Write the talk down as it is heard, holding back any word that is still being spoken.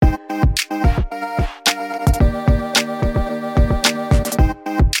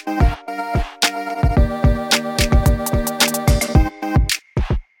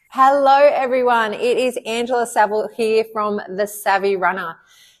Hello everyone, it is Angela Saville here from The Savvy Runner.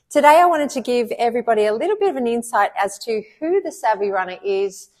 Today I wanted to give everybody a little bit of an insight as to who The Savvy Runner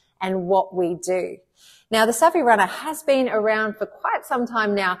is and what we do. Now, The Savvy Runner has been around for quite some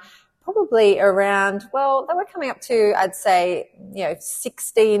time now, probably around, well, they were coming up to, I'd say,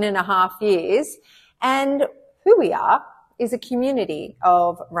 16 and a half years. And who we are is a community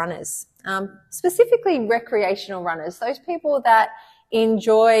of runners, specifically recreational runners, those people that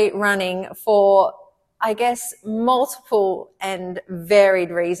enjoy running for, I guess, multiple and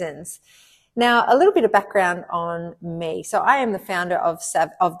varied reasons. Now, a little bit of background on me. So I am the founder of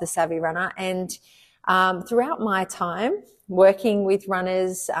The Savvy Runner, and throughout my time working with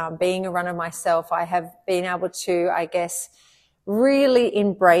runners, being a runner myself, I have been able to, I guess, really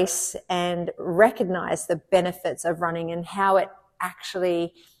embrace and recognize the benefits of running and how it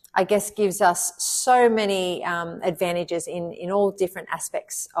actually, I guess, gives us so many advantages in all different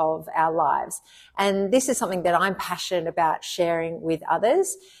aspects of our lives. And this is something that I'm passionate about sharing with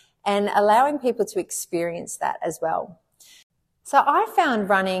others and allowing people to experience that as well. So I found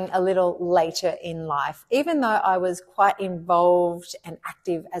running a little later in life. Even though I was quite involved and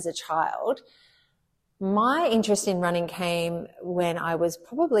active as a child, my interest in running came when I was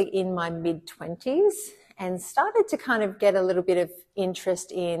probably in my mid-20s and started to kind of get a little bit of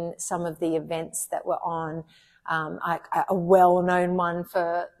interest in some of the events that were on. A well-known one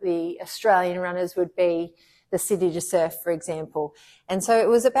for the Australian runners would be the City to Surf, for example. And so it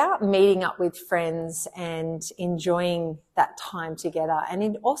was about meeting up with friends and enjoying that time together,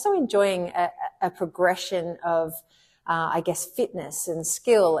 and also enjoying a progression of, I guess, fitness and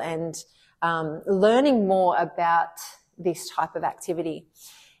skill and learning more about this type of activity.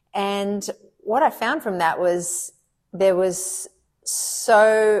 And what I found from that was there was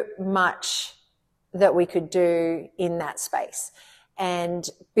so much that we could do in that space and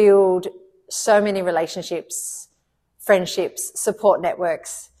build so many relationships, friendships, support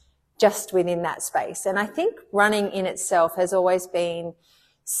networks just within that space. And I think running in itself has always been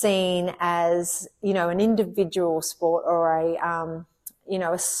seen as, an individual sport or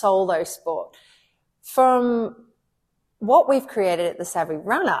a solo sport. From what we've created at The Savvy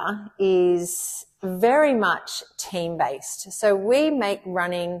Runner is very much team-based. So we make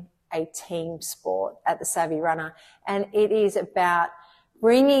running a team sport at The Savvy Runner, and it is about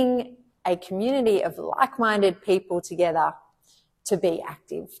bringing a community of like-minded people together to be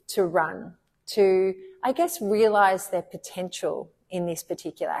active, to run, to, I guess, realize their potential in this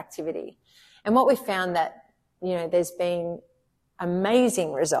particular activity. And what we found that, there's been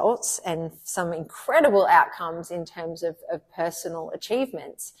amazing results and some incredible outcomes in terms of personal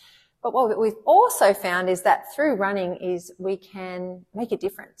achievements. But what we've also found is that through running is we can make a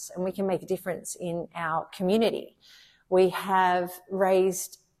difference, and we can make a difference in our community. We have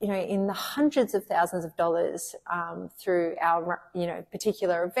raised, in the hundreds of thousands of dollars through our,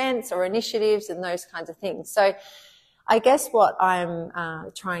 particular events or initiatives and those kinds of things. So I guess what I'm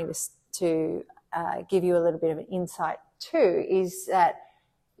trying to give you a little bit of an insight too is that,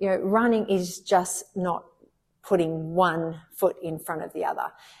 running is just not putting one foot in front of the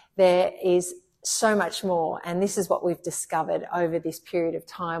other. There is so much more, and this is what we've discovered over this period of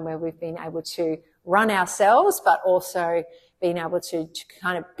time where we've been able to run ourselves, but also being able to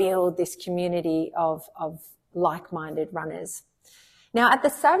kind of build this community of like-minded runners. Now, at The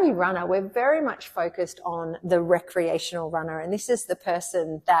Savvy Runner, we're very much focused on the recreational runner, and this is the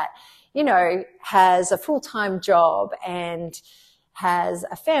person that, has a full-time job and has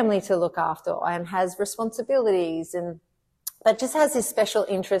a family to look after and has responsibilities, but just has this special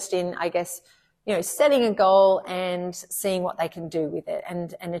interest in, I guess, setting a goal and seeing what they can do with it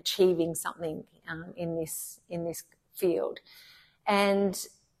and achieving something in this field. And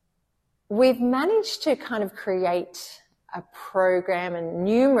we've managed to kind of create a program and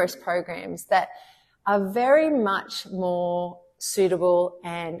numerous programs that are very much more suitable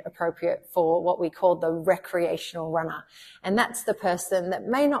and appropriate for what we call the recreational runner. And that's the person that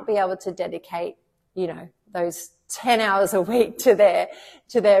may not be able to dedicate, those 10 hours a week to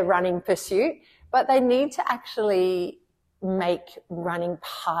their running pursuit, but they need to actually make running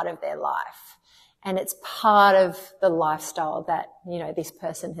part of their life. And it's part of the lifestyle that, this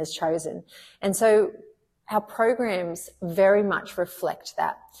person has chosen. And so our programs very much reflect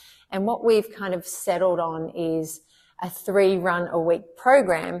that. And what we've kind of settled on is a 3-run-a-week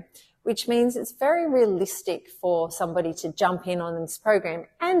program, which means it's very realistic for somebody to jump in on this program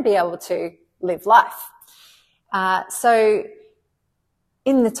and be able to live life. So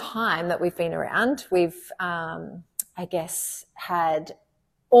in the time that we've been around, we've, I guess, had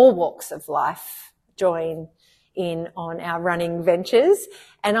all walks of life join in on our running ventures.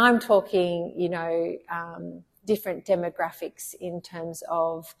 And I'm talking, different demographics in terms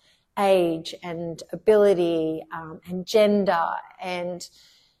of age and ability, and gender. And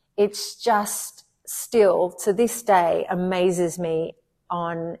it's just still to this day amazes me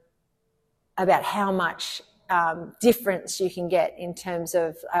on about how much difference you can get in terms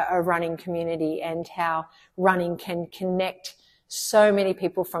of a running community, and how running can connect so many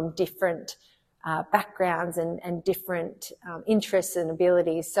people from different backgrounds and different interests and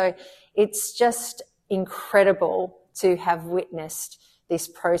abilities. So it's just incredible to have witnessed this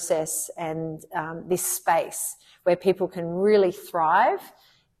process and this space where people can really thrive,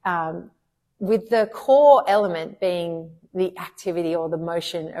 with the core element being the activity or the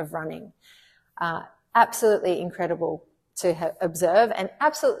motion of running. Absolutely incredible to observe, and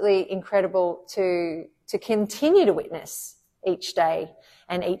absolutely incredible to continue to witness each day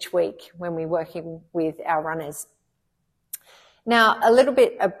and each week when we're working with our runners. Now, a little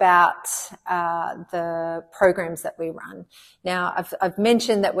bit about the programs that we run. Now, I've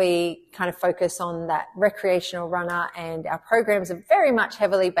mentioned that we kind of focus on that recreational runner, and our programs are very much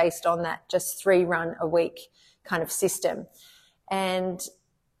heavily based on that just 3 run a week kind of system. And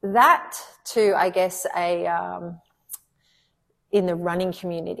that too, I guess, in the running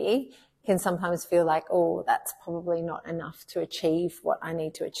community can sometimes feel like, oh, that's probably not enough to achieve what I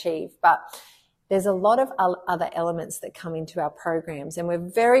need to achieve. But there's a lot of other elements that come into our programs, and we're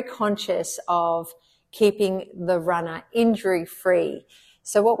very conscious of keeping the runner injury free.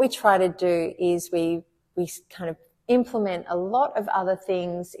 So what we try to do is we kind of implement a lot of other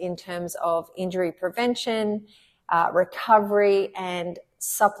things in terms of injury prevention, recovery, and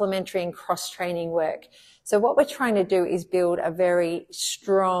supplementary and cross-training work. So what we're trying to do is build a very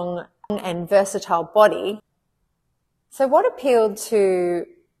strong and versatile body. So what appealed to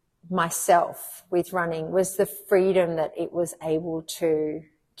myself with running was the freedom that it was able to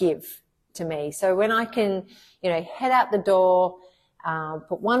give to me. So when I can, head out the door,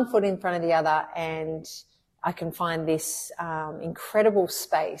 put one foot in front of the other, and I can find this incredible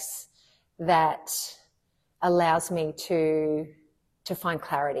space that allows me to find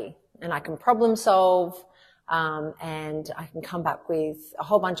clarity, and I can problem solve, and I can come back with a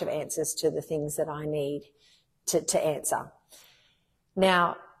whole bunch of answers to the things that I need to answer.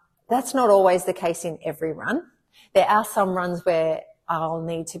 Now, that's not always the case in every run. There are some runs where I'll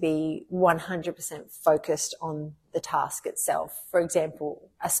need to be 100% focused on the task itself. For example,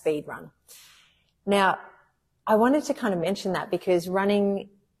 a speed run. Now, I wanted to kind of mention that because running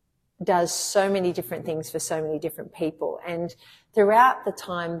does so many different things for so many different people. And throughout the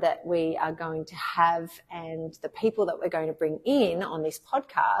time that we are going to have and the people that we're going to bring in on this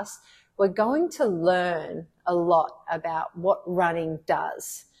podcast, we're going to learn a lot about what running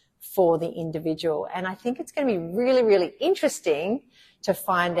does for the individual. And I think it's going to be really, really interesting to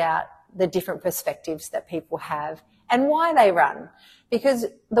find out the different perspectives that people have and why they run. Because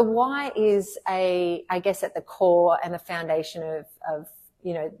the why is I guess at the core and the foundation of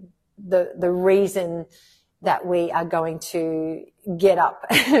the reason that we are going to get up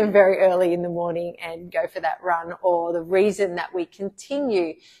very early in the morning and go for that run, or the reason that we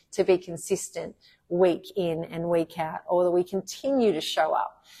continue to be consistent week in and week out, or that we continue to show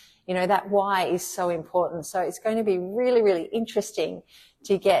up. That why is so important. So it's going to be really, really interesting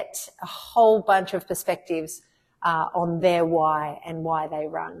to get a whole bunch of perspectives on their why and why they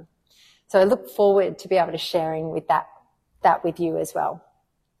run. So I look forward to be able to sharing with that with you as well.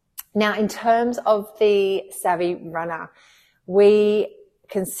 Now, in terms of the Savvy Runner, we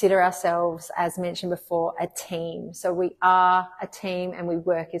consider ourselves, as mentioned before, a team. So we are a team and we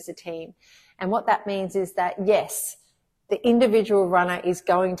work as a team. And what that means is that, yes, the individual runner is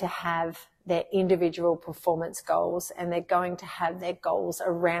going to have their individual performance goals, and they're going to have their goals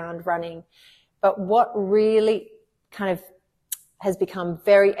around running. But what really kind of has become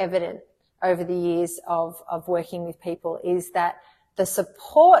very evident over the years of working with people is that the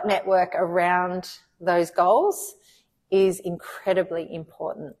support network around those goals is incredibly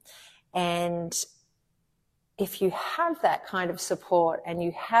important. And if you have that kind of support and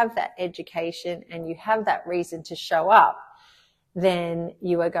you have that education and you have that reason to show up, then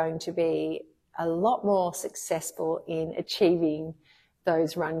you are going to be a lot more successful in achieving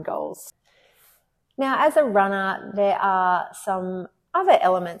those run goals. Now, as a runner, there are some other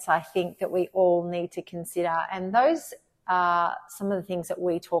elements I think that we all need to consider, and those are some of the things that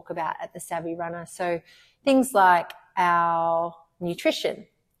we talk about at the Savvy Runner. So things like our nutrition,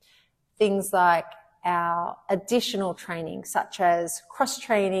 things like our additional training, such as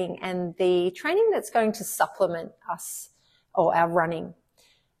cross-training and the training that's going to supplement us or our running.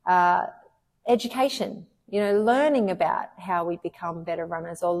 Education, learning about how we become better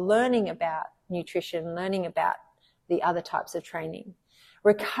runners, or learning about nutrition, learning about the other types of training.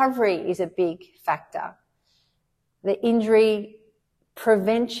 Recovery is a big factor. The injury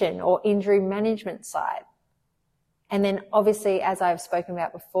prevention or injury management side. And then obviously, as I've spoken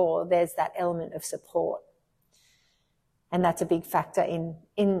about before, there's that element of support. And that's a big factor in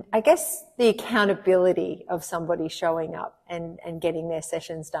I guess, the accountability of somebody showing up and getting their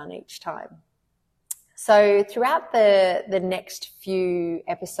sessions done each time. So throughout the next few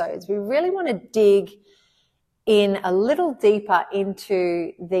episodes, we really want to dig in a little deeper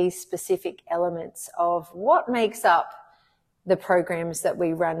into these specific elements of what makes up the programs that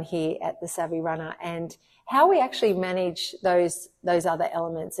we run here at the Savvy Runner, and how we actually manage those other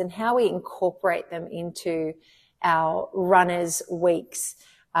elements, and how we incorporate them into our runners' weeks.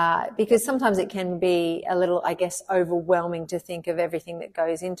 Because sometimes it can be a little, I guess, overwhelming to think of everything that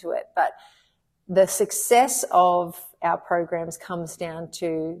goes into it. But the success of our programs comes down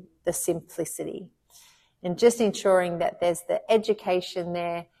to the simplicity, and just ensuring that there's the education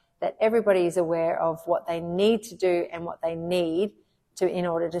there, that everybody is aware of what they need to do and what they need to, in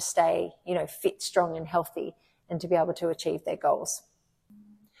order to stay, fit, strong and healthy, and to be able to achieve their goals.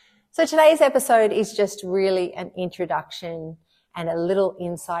 So today's episode is just really an introduction and a little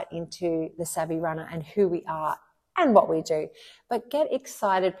insight into the Savvy Runner and who we are and what we do. But get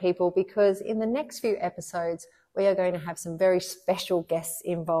excited, people, because in the next few episodes, we are going to have some very special guests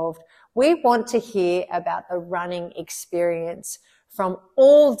involved. We want to hear about the running experience from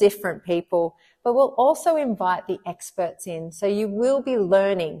all different people, but we'll also invite the experts in. So you will be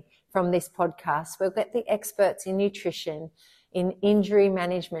learning from this podcast. We'll get the experts in nutrition, in injury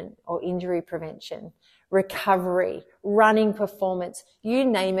management or injury prevention, recovery, running performance, you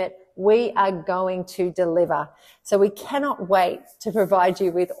name it, we are going to deliver. So we cannot wait to provide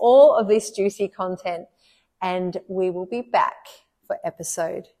you with all of this juicy content, and we will be back for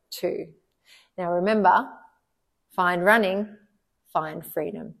episode 2. Now remember, find running, find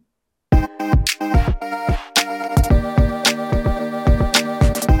freedom.